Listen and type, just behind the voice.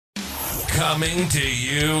Coming to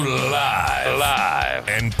you live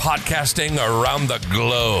and podcasting around the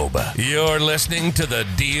globe. You're listening to the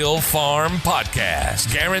Deal Farm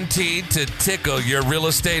Podcast, guaranteed to tickle your real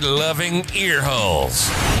estate loving ear holes.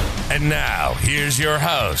 And now, here's your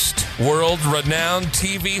host, world-renowned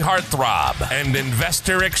TV heartthrob and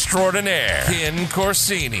investor extraordinaire, Ken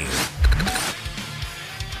Corsini.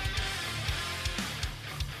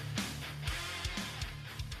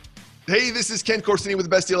 Hey, this is Ken Corsini with the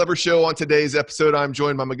Best Deal Ever Show. On today's episode, I'm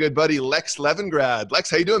joined by my good buddy, Lex Levingrad.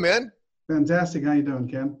 Lex, how you doing, man? Fantastic. How you doing,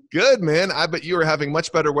 Ken? Good, man. I bet you are having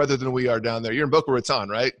much better weather than we are down there. You're in Boca Raton,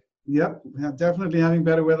 right? Yep. Definitely having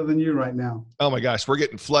better weather than you right now. Oh, my gosh. We're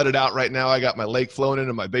getting flooded out right now. I got my lake flowing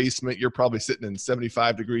into my basement. You're probably sitting in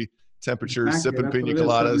 75-degree temperatures, Exactly. sipping pina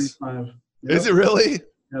coladas. Yep. Is it really?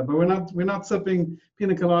 Yeah, but we're not sipping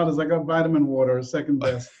pina coladas. I got vitamin water, second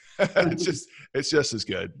best. It's just as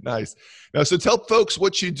good. Nice. Now, so tell folks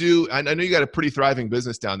what you do. I know you got a pretty thriving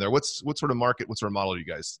business down there. What sort of market, what sort of model do you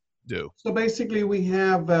guys do? So basically, we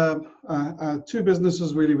have two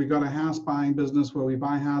businesses, really. We got a house buying business where we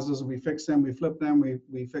buy houses, we fix them, we flip them,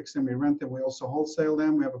 we fix them, we rent them. We also wholesale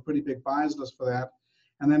them. We have a pretty big buyers list for that.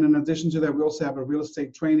 And then in addition to that, we also have a real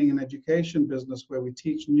estate training and education business where we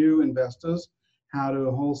teach new investors how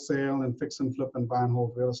to wholesale and fix and flip and buy and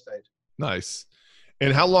hold real estate. Nice.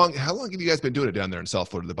 And how long have you guys been doing it down there in South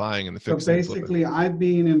Florida, the buying and the fixing? So basically, I've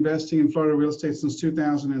been investing in Florida real estate since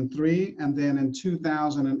 2003. And then in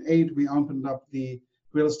 2008, we opened up the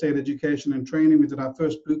real estate education and training. We did our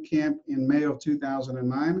first boot camp in May of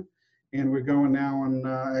 2009. And we're going now on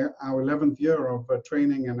our 11th year of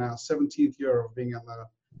training and our 17th year of being in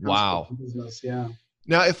the business. Yeah.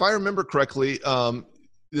 Now, if I remember correctly,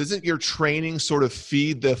 doesn't your training sort of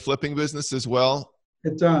feed the flipping business as well?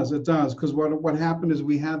 It does. Because what happened is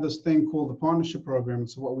we had this thing called the partnership program.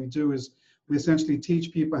 So what we do is we essentially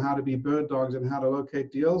teach people how to be bird dogs and how to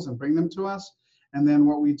locate deals and bring them to us. And then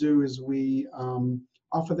what we do is we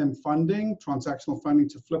offer them funding, transactional funding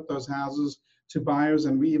to flip those houses to buyers.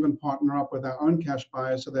 And we even partner up with our own cash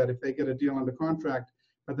buyers so that if they get a deal under contract,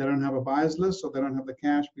 but they don't have a buyer's list or they don't have the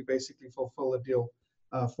cash, we basically fulfill the deal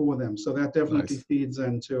for them. So that definitely feeds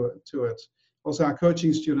into it. Also, our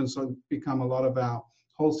coaching students become a lot of our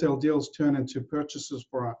wholesale deals turn into purchases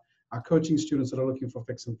for our coaching students that are looking for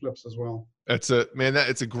fix and flips as well. It's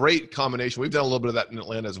a great combination. We've done a little bit of that in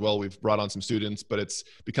Atlanta as well. We've brought on some students, but it's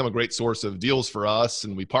become a great source of deals for us,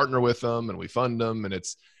 and we partner with them and we fund them, and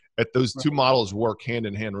those two models work hand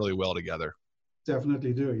in hand really well together.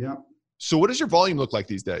 Definitely do, yeah. So what does your volume look like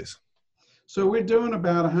these days? So we're doing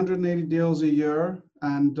about 180 deals a year,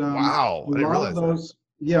 and wow, I didn't realize that.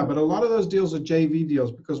 Yeah, but a lot of those deals are JV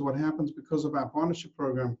deals because what happens because of our partnership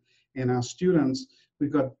program and our students,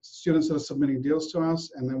 we've got students that are submitting deals to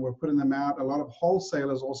us and then we're putting them out. A lot of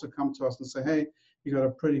wholesalers also come to us and say, hey, you got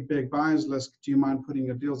a pretty big buyers list. Do you mind putting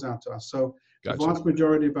your deals out to us? So The vast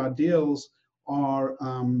majority of our deals are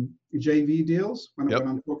JV deals when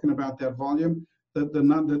I'm talking about that volume.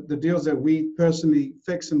 The deals that we personally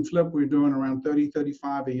fix and flip, we're doing around 30,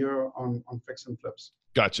 35 a year on fix and flips.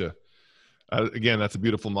 Gotcha. Again, that's a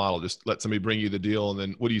beautiful model. Just let somebody bring you the deal. And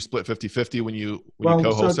then what do you split 50-50 when you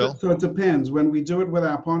co-wholesale? So it depends. When we do it with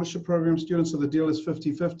our partnership program students, so the deal is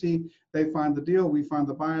 50-50. They find the deal, we find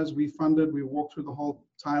the buyers, we fund it, we walk through the whole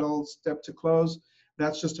title step to close.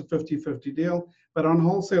 That's just a 50-50 deal. But on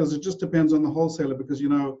wholesalers, it just depends on the wholesaler because,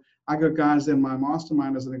 I got guys in my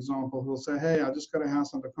mastermind as an example who'll say, hey, I just got a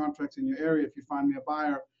house under contract in your area. If you find me a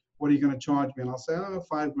buyer, what are you going to charge me? And I'll say,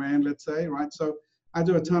 $5,000, let's say, right? So I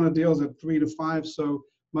do a ton of deals at 3 to 5. So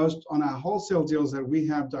most on our wholesale deals that we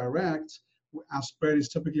have direct, our spread is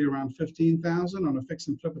typically around 15,000. On a fix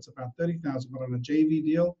and flip, it's about 30,000. But on a JV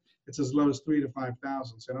deal, it's as low as 3 to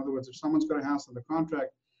 5,000. So in other words, if someone's got a house under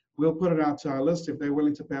contract, we'll put it out to our list. If they're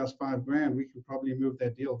willing to pay us $5,000, we can probably move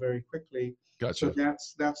that deal very quickly. Gotcha. So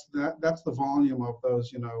that's the volume of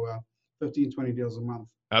those, 15, 20 deals a month.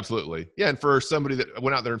 Absolutely. Yeah. And for somebody that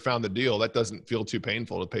went out there and found the deal, that doesn't feel too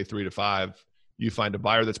painful to pay 3 to 5. You find a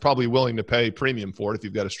buyer that's probably willing to pay premium for it if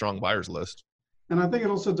you've got a strong buyer's list. And I think it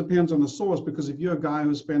also depends on the source because if you're a guy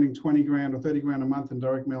who's spending $20,000 or $30,000 a month in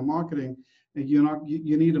direct mail marketing,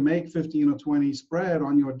 you need to make 15 or 20 spread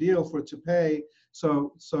on your deal for it to pay.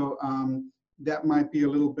 So that might be a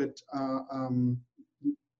little bit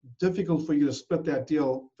difficult for you to split that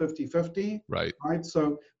deal 50-50. Right.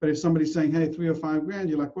 So, but if somebody's saying, hey, $3,000 or $5,000,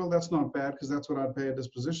 you're like, well, that's not bad because that's what I'd pay a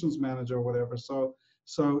dispositions manager or whatever. So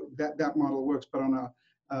that model works. But on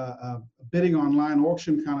a bidding online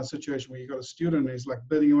auction kind of situation where you got a student and he's like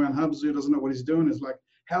bidding around Hubzu, doesn't know what he's doing, is like,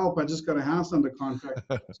 help, I just got a house under contract.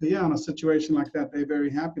 So yeah, in a situation like that, they're very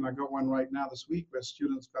happy. And I got one right now this week where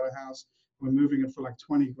students got a house. We're moving it for like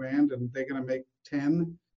 20 grand and they're going to make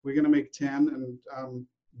 10. We're going to make 10 and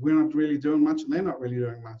we're not really doing much and they're not really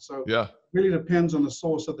doing much. So Yeah. it really depends on the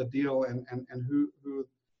source of the deal and who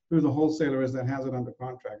the wholesaler is that has it under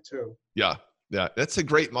contract too. Yeah. Yeah. That's a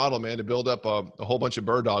great model, man, to build up a whole bunch of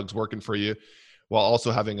bird dogs working for you while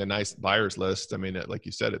also having a nice buyer's list. I mean, like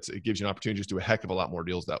you said, it gives you an opportunity to do a heck of a lot more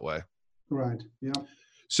deals that way. Right. Yeah.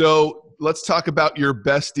 So let's talk about your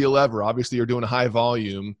best deal ever. Obviously, you're doing a high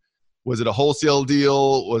volume. Was it a wholesale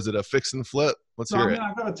deal? Was it a fix and flip? Let's hear it.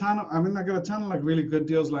 I got a ton of like really good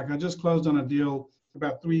deals. Like I just closed on a deal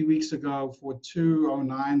about 3 weeks ago for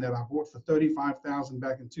 209 that I bought for 35,000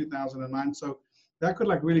 back in 2009. So that could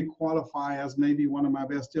like really qualify as maybe one of my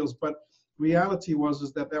best deals. But reality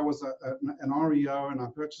was that there was an REO and I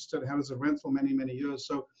purchased it, had as a rental many, many years.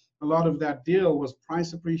 So a lot of that deal was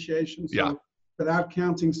price appreciation. So yeah. Without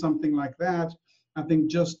counting something like that, I think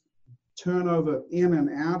just turnover in and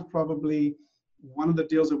out, probably one of the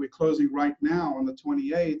deals that we're closing right now on the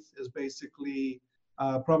 28th is basically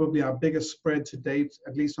probably our biggest spread to date,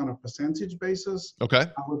 at least on a percentage basis. Okay.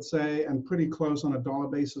 I would say, and pretty close on a dollar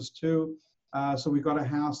basis too. So we got a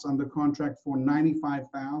house under contract for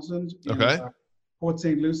 $95,000 okay. in Port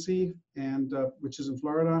St. Lucie, and which is in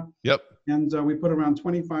Florida. Yep. And we put around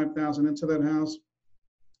 $25,000 into that house.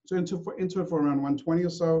 So into it for around 120 or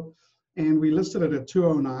so. And we listed it at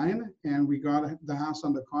 209 and we got the house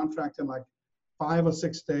under contract in like 5 or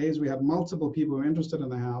 6 days. We had multiple people who were interested in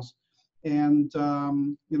the house. And,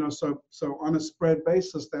 so on a spread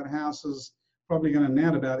basis, that house is probably going to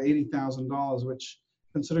net about $80,000, which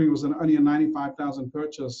considering it was only a 95,000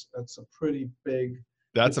 purchase, that's a pretty big.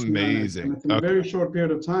 That's amazing. And it's in a very short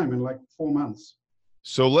period of time, in like 4 months.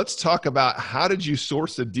 So let's talk about how did you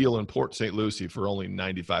source a deal in Port St. Lucie for only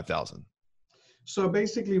 95,000? So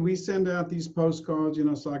basically we send out these postcards,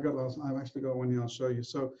 so I've actually got one here, I'll show you.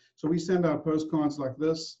 So we send out postcards like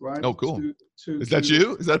this, right? Oh, cool. Is that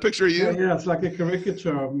you? Is that a picture of you? Yeah, it's like a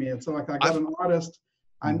caricature of me. It's like I got an artist.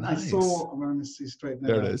 Nice. I saw, let me see straight now.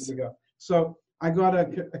 There it is. Here we go. So I got a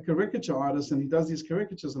caricature artist and he does these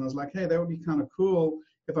caricatures and I was like, hey, that would be kind of cool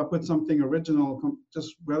if I put something original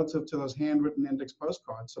just relative to those handwritten index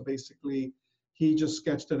postcards. So basically he just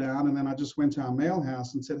sketched it out and then I just went to our mail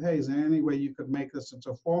house and said, hey, is there any way you could make this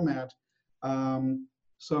into a format?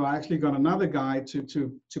 So I actually got another guy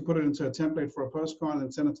to put it into a template for a postcard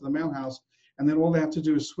and send it to the mail house. And then all they have to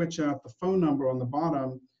do is switch out the phone number on the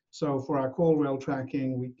bottom. So for our call rail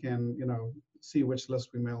tracking, we can, see which list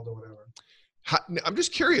we mailed or whatever. I'm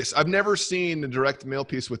just curious. I've never seen a direct mail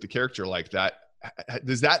piece with the character like that.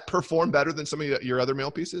 Does that perform better than some of your other mail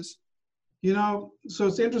pieces? So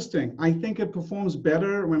it's interesting. I think it performs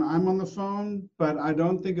better when I'm on the phone, but I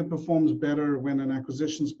don't think it performs better when an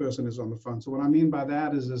acquisitions person is on the phone. So what I mean by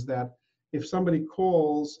that is that if somebody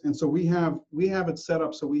calls, and so we have it set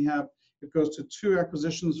up so it goes to 2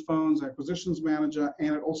 acquisitions phones, acquisitions manager,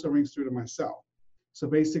 and it also rings through to myself. So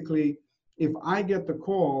basically, if I get the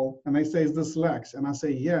call and they say, is this Lex? And I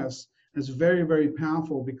say yes, it's very, very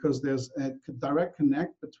powerful because there's a direct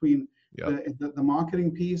connect between the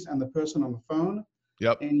marketing piece and the person on the phone.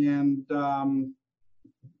 Yep. And,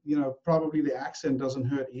 probably the accent doesn't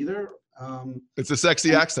hurt either. It's a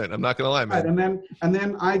sexy accent. I'm not going to lie, man. Right, and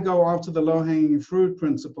then I go after the low hanging fruit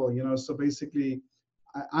principle, so basically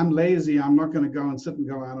I'm lazy. I'm not going to go and sit and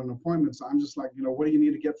go out on appointments. So I'm just like, what do you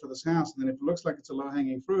need to get for this house? And then if it looks like it's a low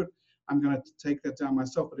hanging fruit, I'm going to take that down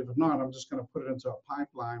myself. But if not, I'm just going to put it into a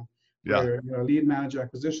pipeline where lead manager,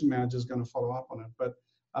 acquisition manager is going to follow up on it. But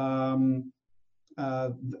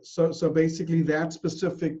so basically that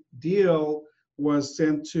specific deal was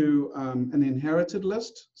sent to an inherited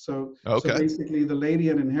list. So basically the lady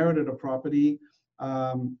had inherited a property.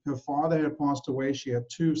 Her father had passed away. She had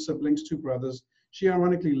 2 siblings, 2 brothers. She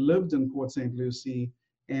ironically lived in Port St. Lucie.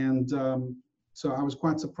 And so I was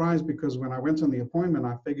quite surprised because when I went on the appointment,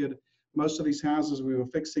 I figured most of these houses we were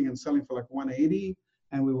fixing and selling for like 180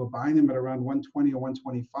 and we were buying them at around 120 or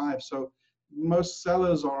 125. So most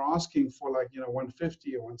sellers are asking for like,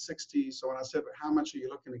 150 or 160. So when I said, how much are you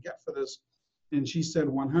looking to get for this? And she said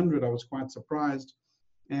 100, I was quite surprised.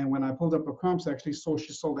 And when I pulled up her comps, I actually saw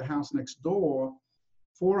she sold a house next door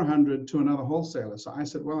for 100 to another wholesaler. So I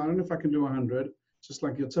said, well, I don't know if I can do 100, just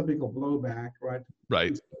like your typical blowback, right?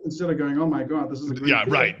 Right. Instead of going, oh my God, this is a great deal.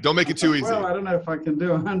 Right. Don't make it too easy. Well, I don't know if I can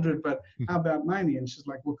do 100, but how about 90? And she's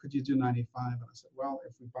like, well, could you do 95? And I said, well,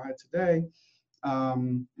 if we buy it today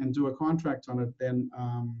and do a contract on it, then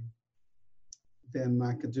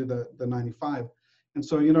I could do the 95. And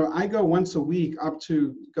so, I go once a week up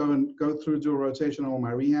to go through, do a rotation on all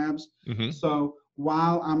my rehabs. Mm-hmm. So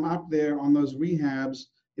while I'm up there on those rehabs,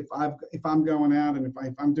 if I'm going out and if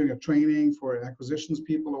I'm doing a training for acquisitions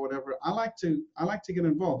people or whatever, I like to get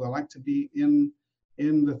involved. I like to be in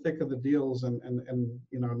the thick of the deals and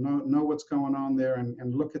know what's going on there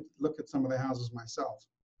and look at some of the houses myself.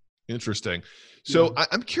 Interesting. So Yeah.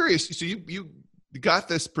 I'm curious. So you got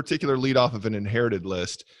this particular lead off of an inherited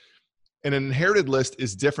list. An inherited list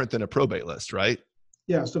is different than a probate list, right?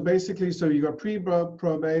 Yeah. So basically, you got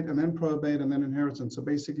pre-probate and then probate and then inheritance. So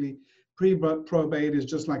basically, pre-probate is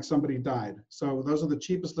just like somebody died. So those are the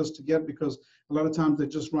cheapest lists to get because a lot of times they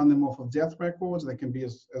just run them off of death records. They can be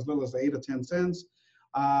as little as 8 or 10 cents,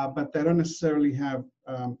 but they don't necessarily have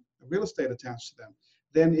real estate attached to them.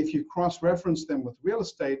 Then if you cross-reference them with real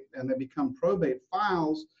estate and they become probate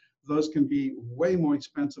files, those can be way more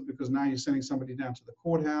expensive because now you're sending somebody down to the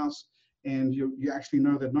courthouse and you actually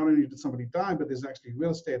know that not only did somebody die, but there's actually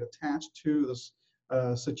real estate attached to this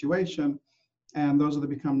situation. And those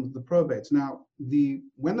become the probates. Now,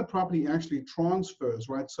 when the property actually transfers,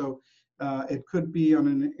 right? So it could be on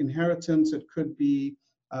an inheritance, it could be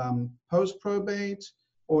post-probate,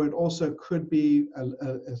 or it also could be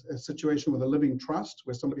a situation with a living trust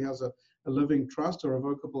where somebody has a living trust or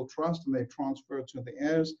revocable trust and they transfer it to the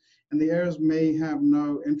heirs, and the heirs may have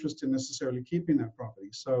no interest in necessarily keeping that property.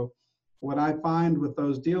 So what I find with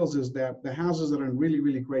those deals is that the houses that are in really,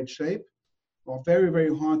 really great shape are very,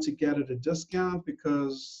 very hard to get at a discount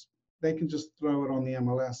because they can just throw it on the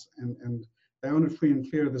MLS and they own it free and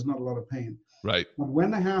clear. There's not a lot of pain. Right. But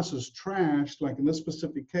when the house is trashed, like in this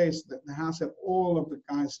specific case, the house had all of the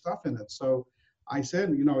guy's stuff in it. So I said,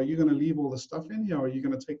 are you going to leave all the stuff in here or are you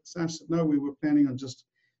going to take the stuff? I said, no, we were planning on just,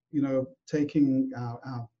 taking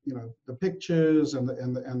the pictures and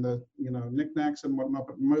the knickknacks and whatnot,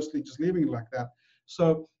 but mostly just leaving it like that.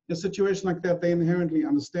 So in a situation like that, they inherently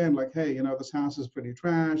understand like, hey, this house is pretty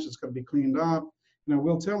trash. It's got to be cleaned up.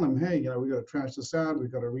 We'll tell them, hey, we got to trash this out. We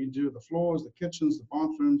got to redo the floors, the kitchens, the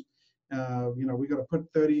bathrooms. We got to put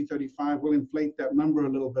 30, 35. We'll inflate that number a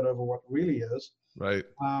little bit over what it really is. Right.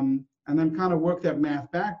 And then kind of work that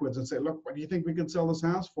math backwards and say, look, what do you think we could sell this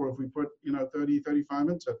house for if we put, 30, 35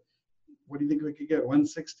 into it? What do you think we could get?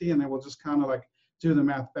 160? And then we'll just kind of like do the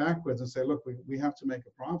math backwards and say, look, we have to make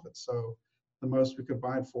a profit. So the most we could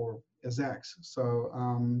buy it for is X. So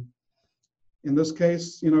in this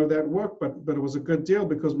case, that worked, but it was a good deal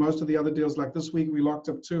because most of the other deals, like this week, we locked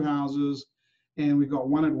up 2 houses and we got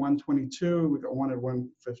one at 122, we got one at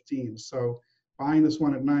 115. So buying this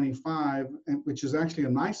one at 95, which is actually a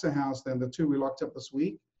nicer house than the 2 we locked up this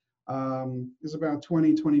week, is about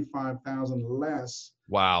 25,000 less.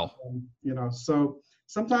 Wow. So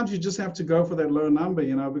sometimes you just have to go for that low number,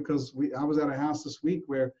 because I was at a house this week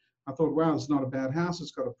where I thought, wow, it's not a bad house.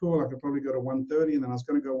 It's got a pool. I could probably go to 130, and then I was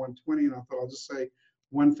going to go 120, and I thought I'll just say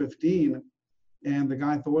 115. And the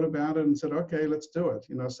guy thought about it and said, okay, let's do it.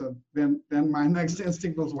 So then my next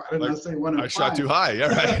instinct was, why didn't I say 105? I shot too high. Yeah,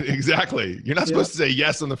 right. Exactly. You're not supposed to say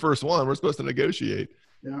yes on the first one. We're supposed to negotiate.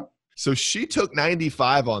 Yeah. So she took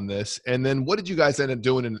 95 on this. And then what did you guys end up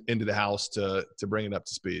doing into the house to bring it up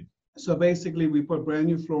to speed? So basically we put brand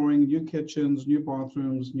new flooring, new kitchens, new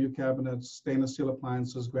bathrooms, new cabinets, stainless steel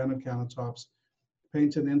appliances, granite countertops,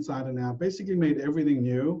 painted inside and out, basically made everything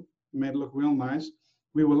new, made it look real nice.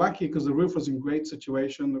 We were lucky because the roof was in great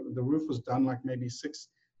situation. The roof was done like maybe 6-7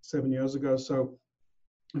 years ago. So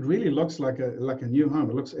it really looks like a new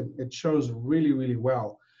home. It shows really, really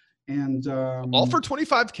well. And all for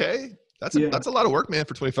 $25K? That's a lot of work, man,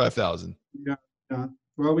 for 25,000. Yeah.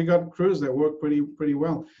 Well, we got crews that work pretty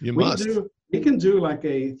well. We can do like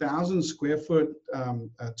 1,000 square foot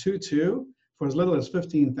 2-2 for as little as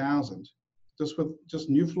 15,000, just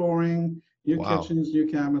new flooring, new kitchens, new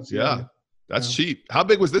cabinets. Yeah. That's cheap. How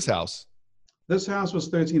big was this house? This house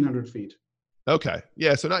was 1,300 feet. Okay.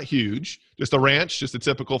 Yeah. So not huge. Just a ranch, just a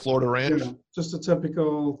typical Florida ranch. Yeah, just a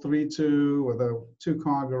typical 3-2 with a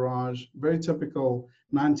 2-car garage. Very typical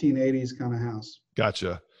 1980s kind of house.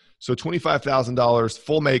 Gotcha. So $25,000,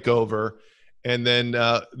 full makeover, and then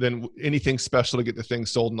anything special to get the thing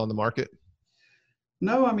sold and on the market?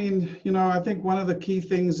 No, I mean, I think one of the key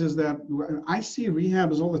things is that I see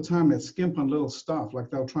rehabs all the time that skimp on little stuff, like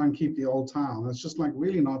they'll try and keep the old tile. And it's just like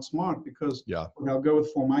really not smart because they'll go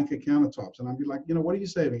with Formica countertops. And I'd be like, what are you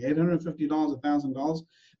saving? $850, $1,000?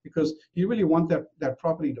 Because you really want that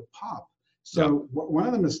property to pop. So one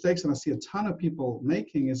of the mistakes that I see a ton of people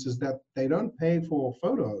making is that they don't pay for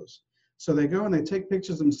photos. So they go and they take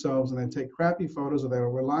pictures themselves and they take crappy photos, or they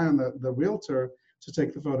rely on the realtor to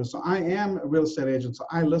take the photos. So I am a real estate agent, so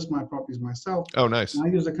I list my properties myself. Oh, nice. And I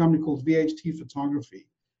use a company called VHT Photography,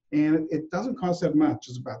 and it doesn't cost that much.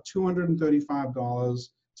 It's about $235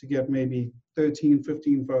 to get maybe 13,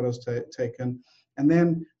 15 photos taken. And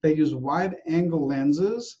then they use wide angle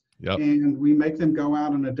lenses. Yep. And we make them go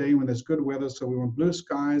out on a day when there's good weather. So we want blue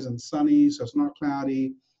skies and sunny, so it's not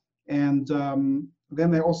cloudy. And then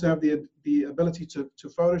they also have the ability to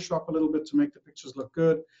Photoshop a little bit to make the pictures look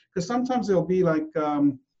good. Because sometimes there'll be like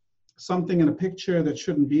something in a picture that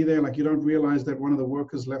shouldn't be there. Like you don't realize that one of the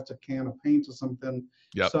workers left a can of paint or something.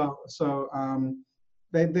 Yep. So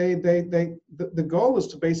the goal is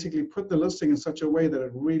to basically put the listing in such a way that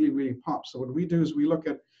it really, really pops. So what we do is we look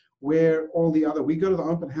at where we go to the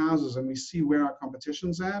open houses and we see where our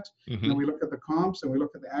competition's at, and we look at the comps and we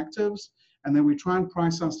look at the actives, and then we try and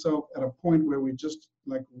price ourselves at a point where we just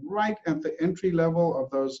like right at the entry level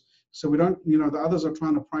of those. So we don't, the others are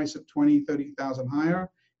trying to price it 20, 30,000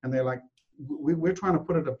 higher, and they're like, we're trying to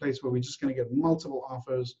put it at a place where we're just going to get multiple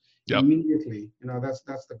offers immediately. That's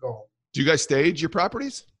the goal. Do you guys stage your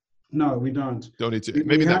properties? No, we don't. Don't need to.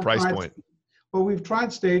 Maybe that price point. Well, we've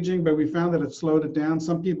tried staging, but we found that it slowed it down.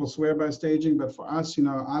 Some people swear by staging, but for us,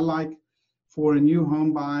 I like for a new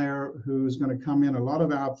home buyer who's going to come in, a lot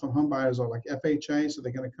of our home buyers are like FHA, so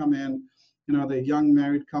they're going to come in, they're a young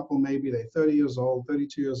married couple, maybe they're 30 years old,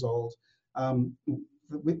 32 years old.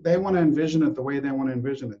 They want to envision it the way they want to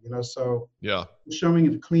envision it, so showing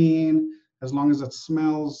it clean, as long as it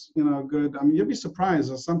smells, good. I mean, you'll be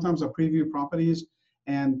surprised. Sometimes I preview properties,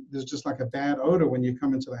 and there's just like a bad odor when you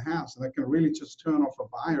come into the house, and that can really just turn off a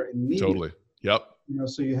buyer immediately. Totally. Yep.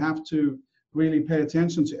 So you have to really pay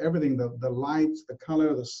attention to everything, the lights, the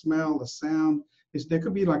color, the smell, the sound. There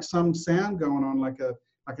could be like some sound going on, like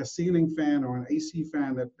a ceiling fan or an AC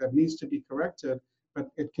fan that needs to be corrected, but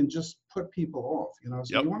it can just put people off,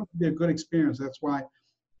 So you want it to be a good experience. That's why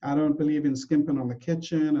I don't believe in skimping on the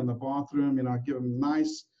kitchen and the bathroom. I give them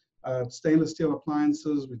nice stainless steel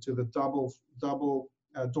appliances. We do the double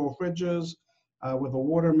door fridges with the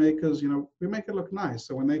water makers. We make it look nice.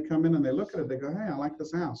 So when they come in and they look at it, they go, "Hey, I like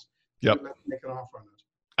this house." Yep. Let's make an offer on it.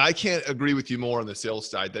 I can't agree with you more on the sales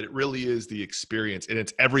side, that it really is the experience, and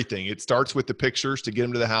it's everything. It starts with the pictures to get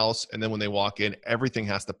them to the house, and then when they walk in, everything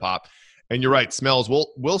has to pop. And you're right, smells.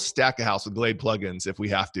 We'll stack a house with Glade plugins if we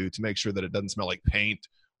have to make sure that it doesn't smell like paint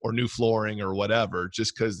or new flooring or whatever,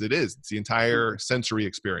 just because it's the entire sensory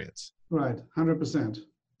experience. Right, 100%.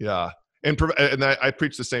 Yeah. And I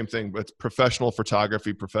preach the same thing, but professional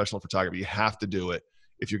photography. You have to do it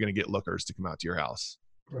if you're going to get lookers to come out to your house.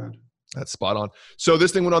 Right. That's spot on. So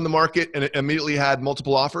this thing went on the market and it immediately had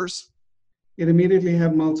multiple offers? It immediately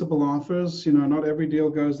had multiple offers. Not every deal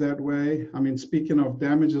goes that way. I mean, speaking of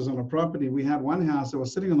damages on a property, we had one house that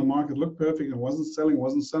was sitting on the market, looked perfect, and wasn't selling.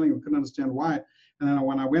 We couldn't understand why. And then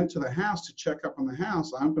when I went to the house to check up on the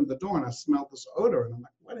house, I opened the door and I smelled this odor. And I'm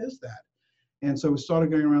like, what is that? And so we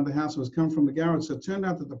started going around the house. It was coming from the garage. So it turned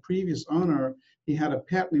out that the previous owner, he had a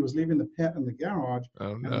pet and he was leaving the pet in the garage.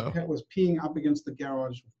 Oh, no. And the pet was peeing up against the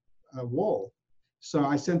garage wall. So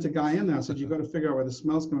I sent a guy in there. I said, you got to figure out where the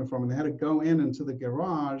smell's coming from. And they had to go into the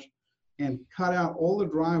garage and cut out all the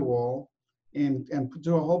drywall and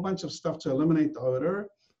do a whole bunch of stuff to eliminate the odor,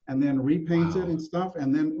 and then repaint it and stuff.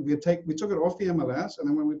 And then we took it off the MLS. And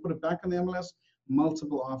then when we put it back on the MLS,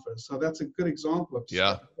 multiple offers. So that's a good example of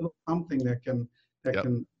something that can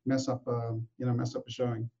mess up a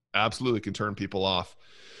showing. Absolutely can turn people off.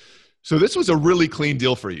 So this was a really clean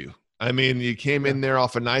deal for you. I mean, you came in there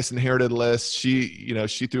off a nice inherited list.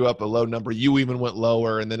 She threw up a low number. You even went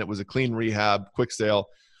lower, and then it was a clean rehab, quick sale.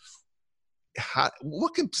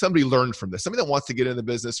 What can somebody learn from this? Somebody that wants to get in the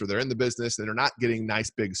business, or they're in the business and they're not getting nice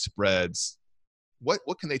big spreads. What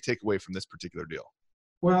can they take away from this particular deal?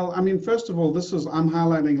 Well, I mean, first of all, I'm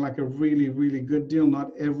highlighting like a really, really good deal.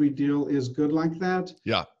 Not every deal is good like that.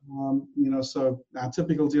 Yeah. So our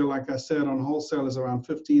typical deal, like I said, on wholesale is around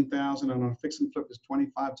 15,000, and on fix and flip is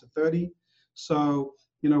 25 to 30. So,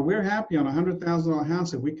 we're happy on a $100,000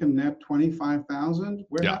 house. If we can net 25,000,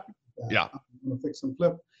 we're happy with that. On a fix and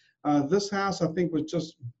flip. This house, I think, was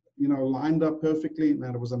just, lined up perfectly.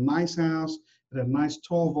 That it was a nice house. It had nice,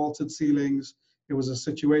 tall, vaulted ceilings. It was a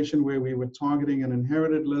situation where we were targeting an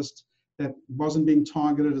inherited list that wasn't being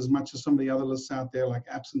targeted as much as some of the other lists out there, like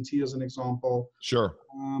absentee as an example. Sure.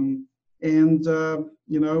 We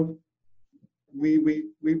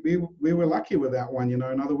were lucky with that one. In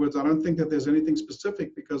other words, I don't think that there's anything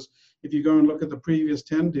specific, because if you go and look at the previous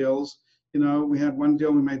 10 deals, we had one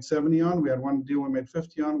deal we made 70 on, we had one deal we made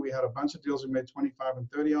 50 on, we had a bunch of deals we made 25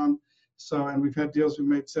 and 30 on. So, and we've had deals we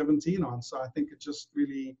made 17 on. So I think it just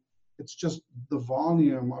really, It's just the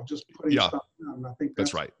volume of just putting stuff down. And I think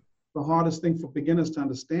that's right. The hardest thing for beginners to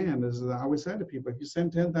understand is that I always say to people, if you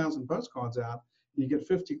send 10,000 postcards out, you get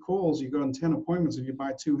 50 calls, you go on 10 appointments, and you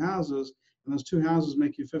buy 2 houses, and those 2 houses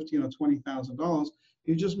make you $15,000 or $20,000,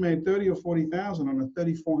 you just made $30,000 or $40,000 on a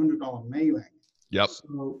 $3,400 mailing. Yep.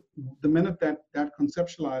 So the minute that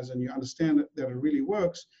conceptualizes and you understand that it really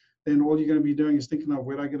works, then all you're going to be doing is thinking of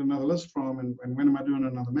where do I get another list from, and when am I doing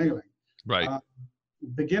another mailing? Right.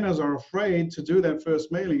 Beginners are afraid to do that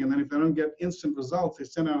first mailing, and then if they don't get instant results, they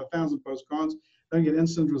send out 1,000 postcards, they don't get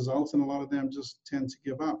instant results, and a lot of them just tend to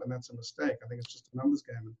give up, and that's a mistake. I think it's just a numbers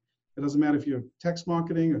game. It doesn't matter if you're text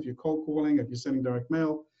marketing, if you're cold calling, if you're sending direct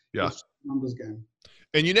mail. Yeah. It's just a numbers game.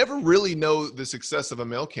 And you never really know the success of a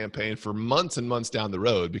mail campaign for months and months down the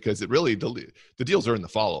road, because it really, the deals are in the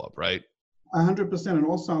follow-up, right? 100%. And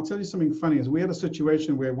also, I'll tell you something funny is we had a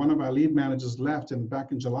situation where one of our lead managers left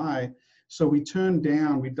back in July. So we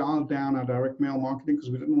dialed down our direct mail marketing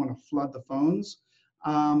because we didn't want to flood the phones.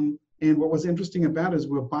 And what was interesting about it is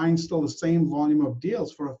we're buying still the same volume of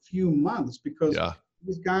deals for a few months, because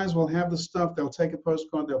these guys will have the stuff, they'll take a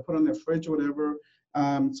postcard, they'll put it on their fridge or whatever.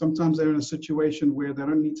 Sometimes they're in a situation where they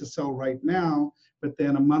don't need to sell right now, but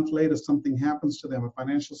then a month later something happens to them, a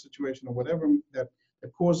financial situation or whatever that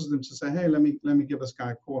causes them to say, hey, let me give this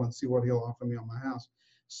guy a call and see what he'll offer me on my house.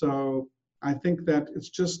 So I think that it's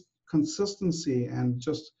just consistency and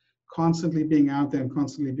just constantly being out there and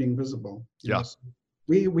constantly being visible. Yes.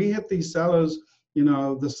 We hit these sellers,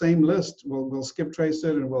 the same list. We'll skip trace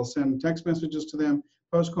it and we'll send text messages to them,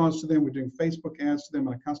 postcards to them. We're doing Facebook ads to them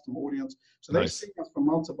and a custom audience. So they're seeing us from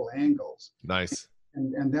multiple angles. Nice.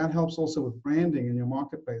 And that helps also with branding in your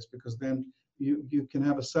marketplace, because then you can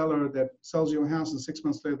have a seller that sells your house and 6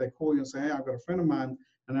 months later they call you and say, hey, I've got a friend of mine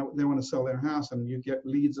and they want to sell their house, and you get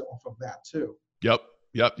leads off of that too. Yep.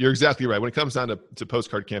 You're exactly right. When it comes down to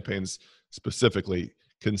postcard campaigns specifically,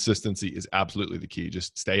 consistency is absolutely the key.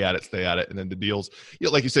 Just stay at it. And then the deals,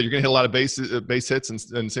 like you said, you're going to hit a lot of base hits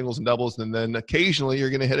and singles and doubles. And then occasionally you're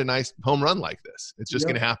going to hit a nice home run like this. It's just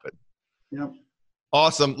going to happen. Yep.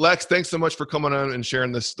 Awesome. Lex, thanks so much for coming on and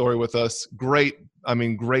sharing this story with us. Great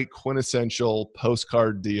quintessential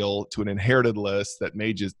postcard deal to an inherited list that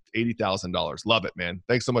made you $80,000. Love it, man.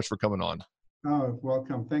 Thanks so much for coming on. Oh,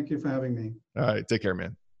 welcome. Thank you for having me. All right. Take care,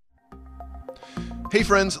 man. Hey,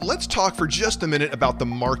 friends, let's talk for just a minute about the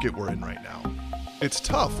market we're in right now. It's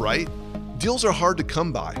tough, right? Deals are hard to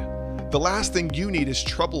come by. The last thing you need is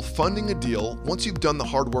trouble funding a deal once you've done the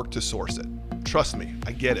hard work to source it. Trust me,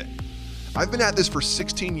 I get it. I've been at this for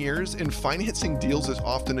 16 years, and financing deals is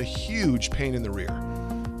often a huge pain in the rear.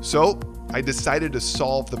 So I decided to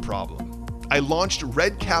solve the problem. I launched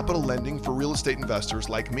Red Capital Lending for real estate investors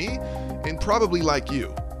like me and probably like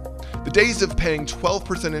you. The days of paying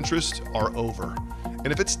 12% interest are over.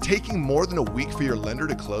 And if it's taking more than a week for your lender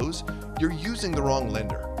to close, you're using the wrong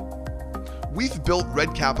lender. We've built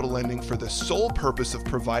Red Capital Lending for the sole purpose of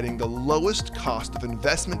providing the lowest cost of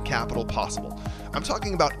investment capital possible. I'm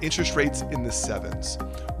talking about interest rates in the 7s,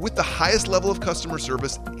 with the highest level of customer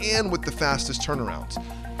service and with the fastest turnarounds.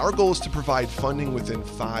 Our goal is to provide funding within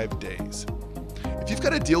 5 days. If you've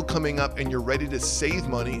got a deal coming up and you're ready to save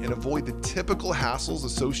money and avoid the typical hassles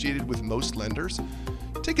associated with most lenders,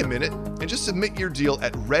 take a minute and just submit your deal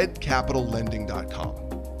at redcapitallending.com.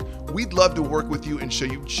 We'd love to work with you and show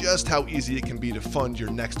you just how easy it can be to fund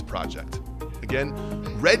your next project. Again,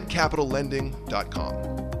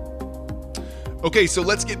 redcapitallending.com. Okay, so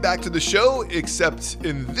let's get back to the show, except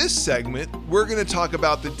in this segment, we're going to talk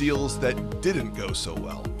about the deals that didn't go so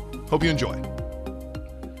well. Hope you enjoy.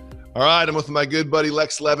 All right, I'm with my good buddy,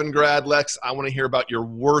 Lex Levingrad. Lex, I want to hear about your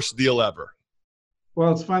worst deal ever.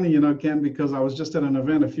 Well, it's funny, Ken, because I was just at an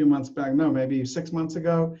event a few months back, maybe 6 months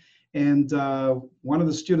ago. And one of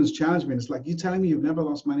the students challenged me. And it's like, you telling me you've never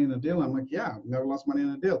lost money in a deal? I'm like, yeah, I've never lost money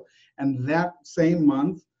in a deal. And that same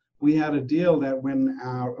month, we had a deal that when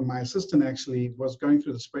my assistant actually was going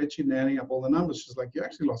through the spreadsheet and adding up all the numbers, she's like, you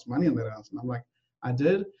actually lost money in that house. And I'm like, I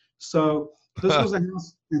did. So this was a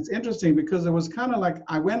house. It's interesting because it was kind of like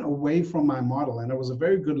I went away from my model. And it was a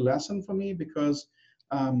very good lesson for me because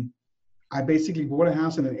I basically bought a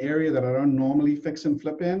house in an area that I don't normally fix and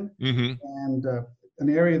flip in. Mm-hmm. And an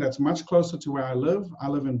area that's much closer to where I live. I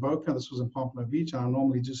live in Boca. This was in Pompano Beach. And I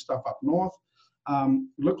normally do stuff up north.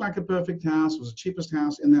 Looked like a perfect house. It was the cheapest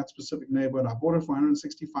house in that specific neighborhood. I bought it for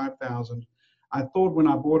 $165,000. I thought when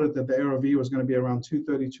I bought it that the ARV was going to be around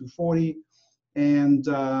 $230,000, $240,000, and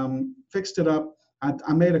fixed it up.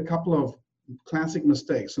 I made a couple of classic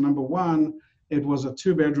mistakes. So number one, it was a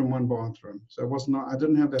 2-bedroom, 1-bathroom. So it was not. I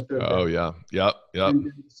didn't have that third bedroom. Oh yeah, yep. And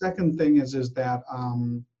the second thing is that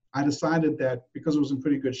I decided that because it was in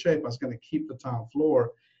pretty good shape, I was going to keep the tile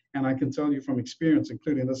floor. And I can tell you from experience,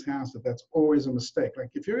 including this house, that that's always a mistake. Like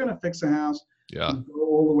if you're going to fix a house, Yeah. go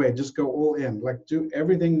all the way, just go all in, like do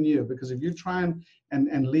everything new. Because if you try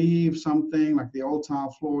and leave something like the old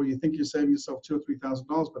tile floor, you think you're saving yourself $2,000 or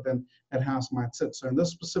 $3,000, but then that house might sit. So in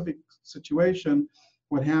this specific situation,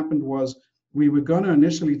 what happened was we were going to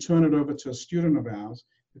initially turn it over to a student of ours.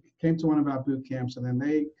 It came to one of our boot camps, and then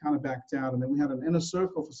they kind of backed out. And then we had an inner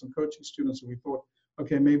circle for some coaching students, and we thought,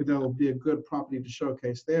 okay, maybe that'll be a good property to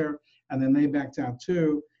showcase there. And then they backed out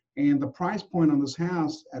too. And the price point on this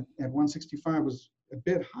house at 165 was a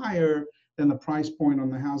bit higher than the price point on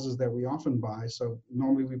the houses that we often buy. So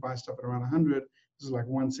normally we buy stuff at around 100. This is like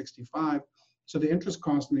 165. So the interest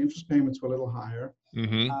cost and the interest payments were a little higher.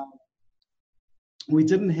 Mm-hmm. We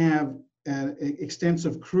didn't have an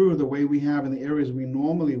extensive crew the way we have in the areas we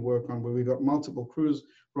normally work on, where we got multiple crews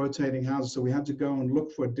rotating houses. So we had to go and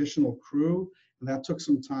look for additional crew, and that took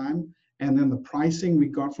some time. And then the pricing we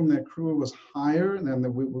got from that crew was higher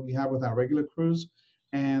than we have with our regular crews.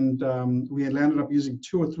 And we had landed up using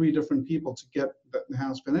 2 or 3 different people to get the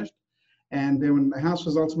house finished. And then when the house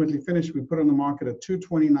was ultimately finished, we put it on the market at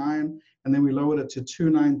 $229, and then we lowered it to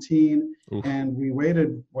 $219. Oof. And we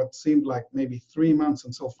waited what seemed like maybe 3 months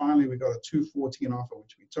until finally we got a $214 offer,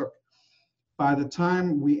 which we took. By the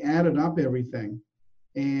time we added up everything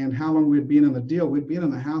and how long we'd been in the deal, we'd been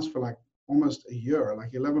in the house for like almost a year,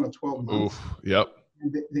 like 11 or 12 months. Oof. Yep.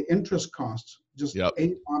 And the interest costs just Yep.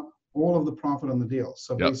 ate up all of the profit on the deal.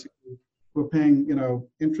 So Yep. basically, we're paying,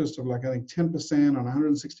 interest of like, I think 10% on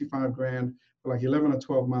 165 grand for like 11 or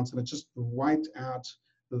 12 months. And it just wiped out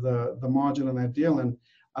the margin on that deal. And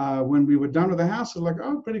when we were done with the house, it was like,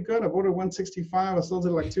 oh, pretty good. I bought it 165. I still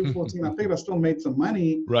did like 214. I figured I still made some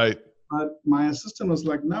money. Right. But my assistant was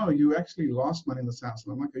like, no, you actually lost money in this house.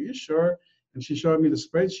 And I'm like, are you sure? And she showed me the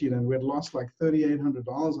spreadsheet, and we had lost like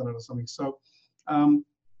 $3,800 on it or something. So,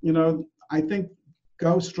 I think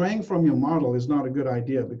straying from your model is not a good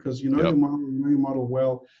idea, because Yep. your model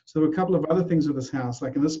well. So there were a couple of other things with this house,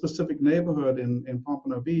 like in this specific neighborhood in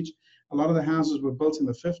Pompano Beach, a lot of the houses were built in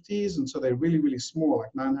the 50s, and so they're really, really small,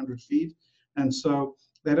 like 900 feet. And so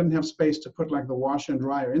they didn't have space to put like the washer and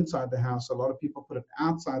dryer inside the house. A lot of people put it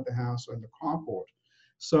outside the house or in the carport.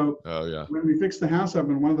 So Oh yeah. when we fixed the house up,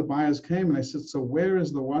 and one of the buyers came and I said, so where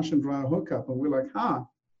is the wash and dryer hookup? And we're like,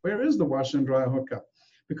 where is the wash and dryer hookup?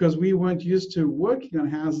 Because we weren't used to working on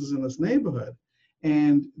houses in this neighborhood.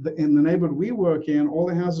 And in the neighborhood we work in, all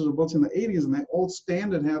the houses were built in the 80s, and they all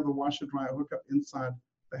standard have the washer dryer hookup inside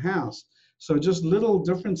the house. So just little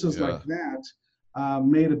differences like that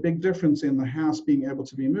made a big difference in the house being able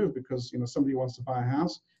to be moved, because somebody wants to buy a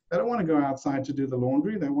house. They don't want to go outside to do the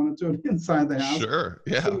laundry. They want to do it inside the house. Sure.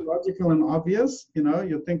 It's Yeah. pretty logical and obvious.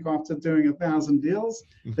 You think after doing 1,000 deals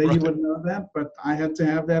that Right. you would know that, but I had to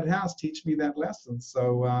have that house teach me that lesson.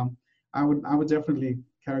 So I would definitely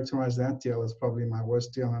characterize that deal as probably my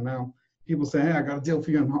worst deal. And now people say, hey, I got a deal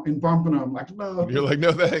for you in Pompano. I'm like, no. You're like,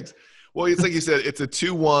 no, thanks. Well, it's like you said, it's a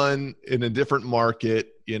 2-1 in a different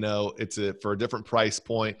market. It's for a different price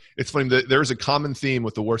point. It's funny that there's a common theme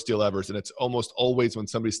with the worst deal ever, and it's almost always when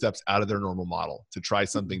somebody steps out of their normal model to try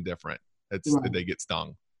something different. Right. They get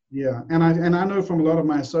stung. Yeah, and I know from a lot of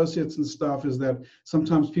my associates and stuff is that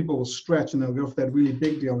sometimes people will stretch and they'll go for that really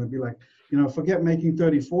big deal and they'll be like, forget making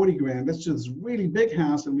 30, 40 grand. Let's do this really big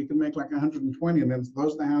house and we can make like 120. And then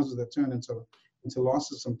those are the houses that turn into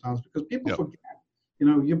losses sometimes, because people forget.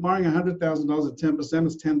 You're borrowing $100,000 at 10%,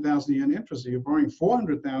 it's $10,000 a year in interest. So you're borrowing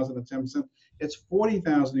 $400,000 at 10%, it's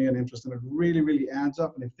 $40,000 a year in interest, and it really, really adds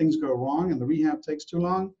up. And if things go wrong and the rehab takes too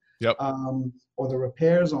long, or the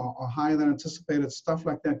repairs are higher than anticipated, stuff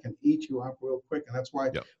like that can eat you up real quick. And that's why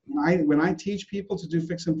when I teach people to do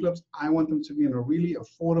fix and flips, I want them to be in a really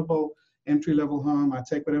affordable entry-level home. I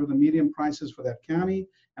take whatever the median price is for that county,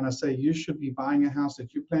 and I say you should be buying a house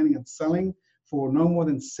that you're planning on selling for no more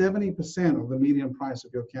than 70% of the median price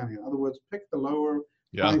of your county. In other words, pick the lower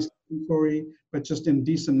price inventory, but just in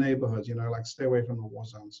decent neighborhoods, like stay away from the war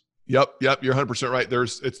zones. Yep. You're 100% right.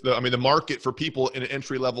 The market for people in an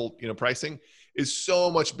entry level, pricing is so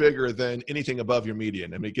much bigger than anything above your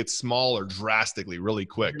median. I mean, it gets smaller drastically, really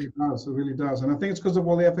quick. It really does. And I think it's because of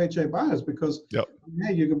all the FHA buyers, because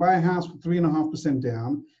hey, you can buy a house for 3.5%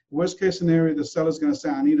 down. Worst case scenario, the seller's going to say,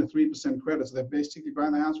 I need a 3% credit. So they're basically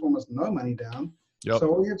buying the house for almost no money down. So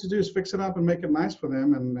all you have to do is fix it up and make it nice for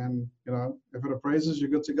them. And if it appraises, you're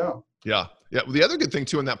good to go. Yeah. Well, the other good thing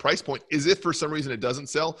too in that price point is if for some reason it doesn't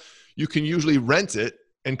sell, you can usually rent it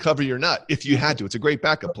and cover your nut if you had to. It's a great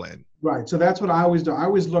backup plan. Right. So that's what I always do. I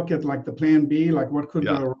always look at like the plan B, like what could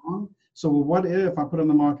go wrong. So what if I put on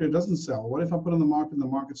the market, it doesn't sell? What if I put on the market and the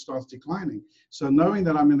market starts declining? So knowing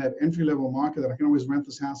that I'm in that entry level market, that I can always rent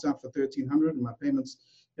this house out for $1,300 and my payments,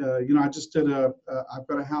 I just did I've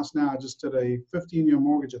got a house now, I just did a 15-year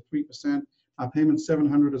mortgage at 3%. My payment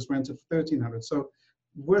 $700 is rented for $1,300. So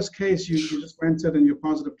worst case, you just rent it and you're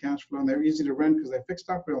positive cash flow, and they're easy to rent because they're fixed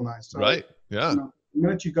up real nice. So, right. Yeah. The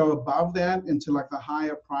minute you go above that into like the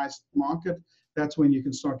higher priced market, that's when you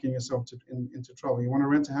can start getting yourself into trouble. You want to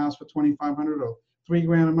rent a house for $2,500 or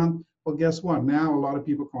 $3,000 a month? Well, guess what? Now a lot of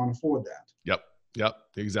people can't afford that. Yep.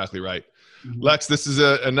 Exactly right. Mm-hmm. Lex, this is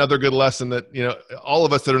another good lesson that, all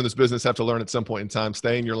of us that are in this business have to learn at some point in time.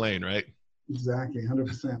 Stay in your lane, right? Exactly.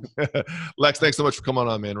 100%. Lex, thanks so much for coming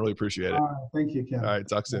on, man. Really appreciate it. Thank you, Ken. All right.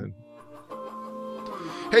 Talk soon.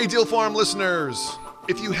 Hey, Deal Farm listeners.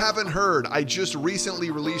 If you haven't heard, I just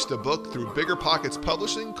recently released a book through Bigger Pockets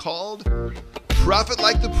Publishing called Profit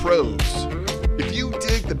Like the Pros. If you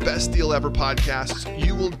dig the Best Deal Ever podcasts,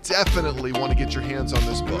 you will definitely want to get your hands on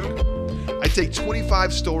this book. I take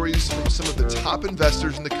 25 stories from some of the top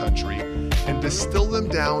investors in the country and distill them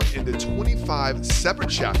down into 25 separate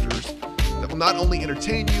chapters that will not only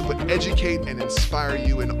entertain you, but educate and inspire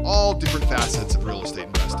you in all different facets of real estate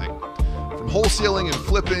investing. From wholesaling and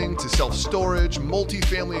flipping to self-storage,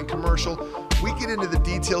 multifamily and commercial, we get into the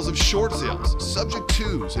details of short sales, subject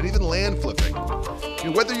twos, and even land flipping.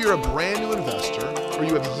 Whether you're a brand new investor or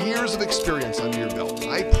you have years of experience under your belt,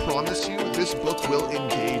 I promise you this book will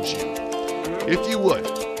engage you. If you would,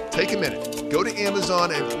 take a minute, go to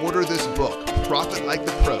Amazon and order this book, Profit Like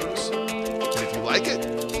the Pros. And if you like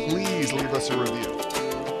it, please leave us a review.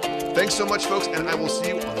 Thanks so much, folks, and I will see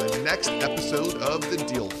you on the next episode of The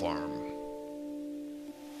Deal Farm.